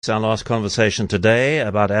It's our last conversation today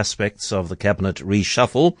about aspects of the cabinet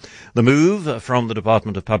reshuffle, the move from the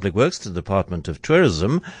Department of Public Works to the Department of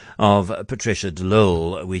Tourism of Patricia de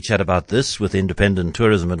Lille. We chat about this with independent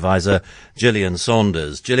tourism advisor Gillian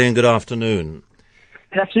Saunders. Gillian, good afternoon.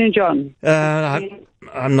 Good afternoon, John.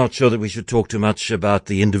 I'm not sure that we should talk too much about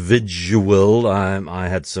the individual. I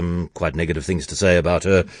had some quite negative things to say about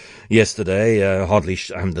her yesterday.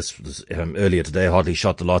 Earlier today, hardly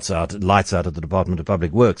shot the lights out at the Department of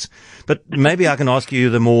Public Works. But maybe I can ask you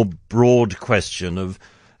the more broad question of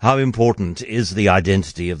how important is the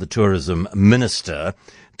identity of the tourism minister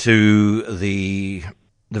to the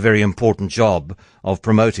very important job of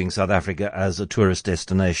promoting South Africa as a tourist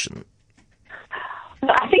destination?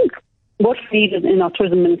 I think what we need in our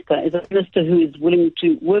tourism minister is a minister who is willing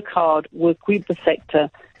to work hard, work with the sector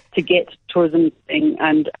to get tourism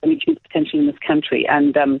and reaching its potential in this country.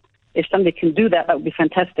 And if somebody can do that, that would be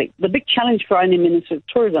fantastic. The big challenge for our new Minister of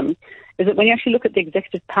Tourism is that when you actually look at the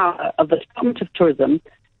executive power of the Department of Tourism,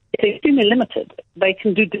 it's extremely limited. They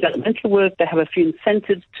can do developmental work. They have a few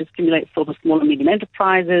incentives to stimulate sort of small and medium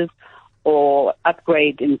enterprises or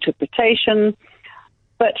upgrade interpretation.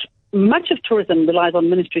 But much of tourism relies on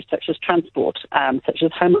ministries such as transport, such as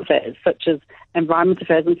home affairs, such as environment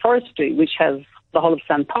affairs and forestry, which has the whole of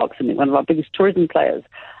SANParks in it, one of our biggest tourism players,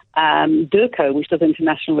 DIRCO, which does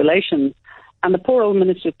international relations. And the poor old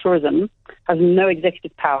Ministry of Tourism has no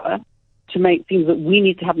executive power to make things that we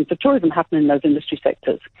need to happen for tourism happen in those industry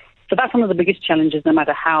sectors. So that's one of the biggest challenges, no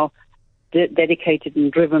matter how dedicated and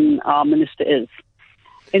driven our minister is.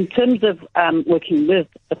 In terms of working with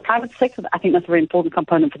the private sector, I think that's a very important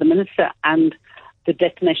component for the minister and the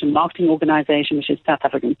destination marketing organisation, which is South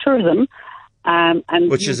African Tourism.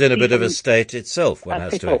 Which is in a bit of a state itself, one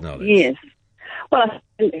has to acknowledge. Yes. Well,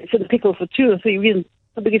 for the pickle for two or three reasons.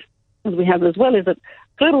 The biggest ones we have as well is that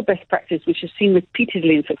global best practice, which is seen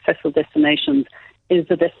repeatedly in successful destinations, is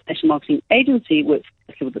the destination marketing agency with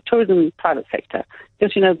the tourism private sector.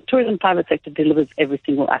 Because, the tourism private sector delivers every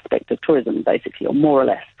single aspect of tourism, basically, or more or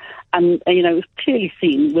less. And it was clearly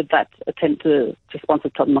seen with that attempt to sponsor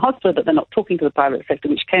Tottenham Hotspur that they're not talking to the private sector,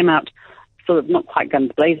 which came out sort of not quite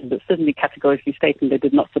guns blazing, but certainly categorically stating they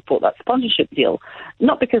did not support that sponsorship deal.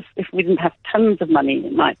 Not because if we didn't have tons of money,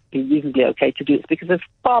 it might be reasonably okay to do it. It's because there's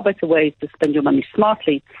far better ways to spend your money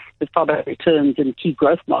smartly with far better returns in key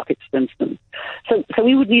growth markets, for instance. So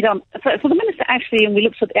we would need, for the minister actually, and we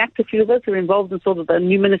looked at the active fielders who are involved in sort of the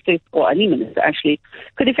new minister, or any minister actually,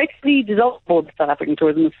 could effectively dissolve the South African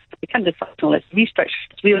tourism, become dysfunctional, let's restructure,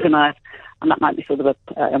 let's reorganize, and that might be sort of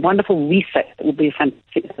a wonderful reset that would be a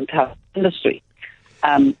fantastic thing to have industry.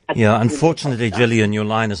 Unfortunately, Gillian, your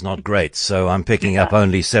line is not great, so I'm picking up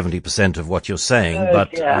only 70% of what you're saying, but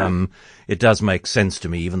it does make sense to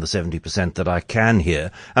me, even the 70% that I can hear.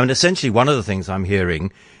 I mean, essentially, one of the things I'm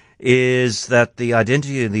hearing is that the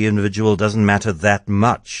identity of the individual doesn't matter that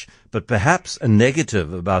much, but perhaps a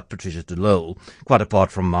negative about Patricia de Lille, quite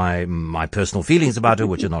apart from my personal feelings about her,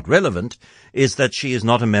 which are not relevant, is that she is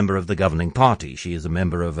not a member of the governing party. She is a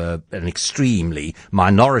member of an extremely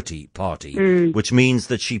minority party, which means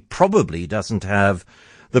that she probably doesn't have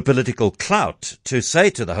the political clout to say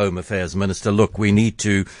to the Home Affairs Minister, look, we need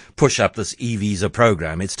to push up this e-visa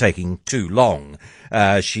program. It's taking too long.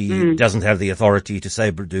 She doesn't have the authority to say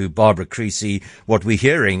to Barbara Creecy, what we're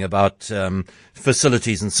hearing about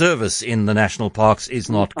facilities and service in the national parks is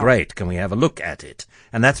not great. Can we have a look at it?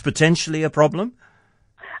 And that's potentially a problem?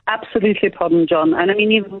 Absolutely a problem, John. And I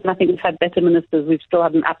mean, even I think we've had better ministers, we've still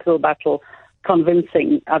had an uphill battle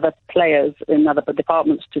convincing other players in other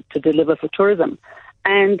departments to deliver for tourism.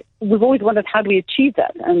 And we've always wondered, how do we achieve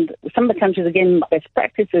that? And some of the countries, again, best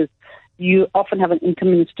practices, you often have an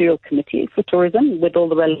interministerial committee for tourism with all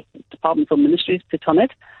the relevant departments or ministries put on it,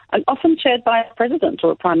 and often chaired by a president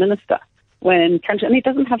or a prime minister. And it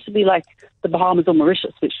doesn't have to be like the Bahamas or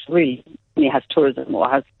Mauritius, which really only has tourism or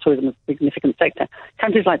has tourism as a significant sector.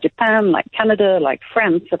 Countries like Japan, like Canada, like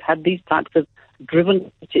France have had these types of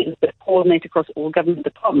driven committees that coordinate across all government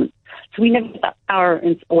departments. So we never had that power,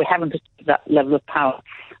 or we haven't achieved that level of power.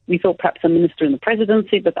 We thought perhaps a minister in the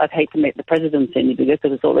presidency, but I'd hate to make the presidency any bigger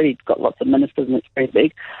because it's already got lots of ministers and it's very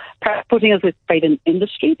big. Perhaps putting us with trade and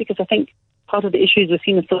industry, because I think part of the issue is we've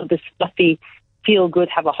seen a sort of this fluffy, feel-good,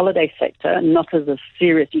 have a holiday sector, not as a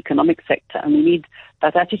serious economic sector. And we need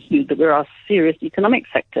that attitude that we're a serious economic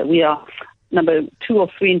sector. We are number 2 or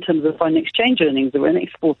 3 in terms of foreign exchange earnings. We're an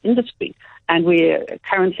export industry. And we're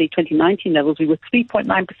currently, 2019 levels, we were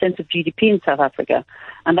 3.9% of GDP in South Africa,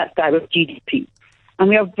 and that's direct GDP. And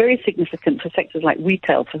we are very significant for sectors like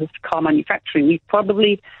retail, for car manufacturing. We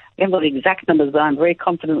haven't got the exact numbers, but I'm very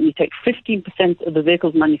confident we take 15% of the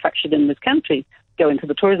vehicles manufactured in this country go into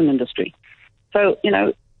the tourism industry. So,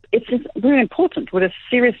 it's just very important. We're a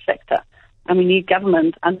serious sector, and we need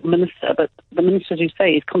government and the minister. But the minister, as you say,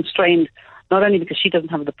 is constrained not only because she doesn't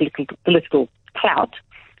have the political clout,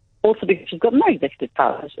 also because she's got no executive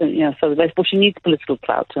powers. So therefore she needs political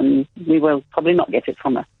clout, and we will probably not get it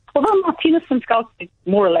from her. Although Martinez van Schalkwyk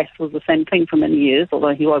more or less was the same thing for many years,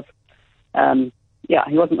 although he was,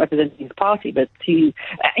 he wasn't representing his party, but he,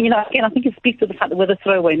 again, I think it speaks to the fact that we're the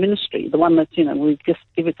throwaway ministry, the one that, we just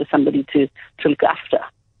give it to somebody to look after.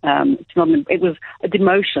 It was a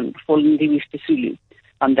demotion for Lindiwe Sisulu,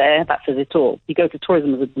 and that says it all. You go to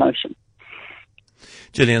tourism as a demotion.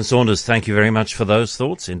 Gillian Saunders, thank you very much for those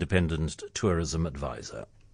thoughts, Independent Tourism Advisor.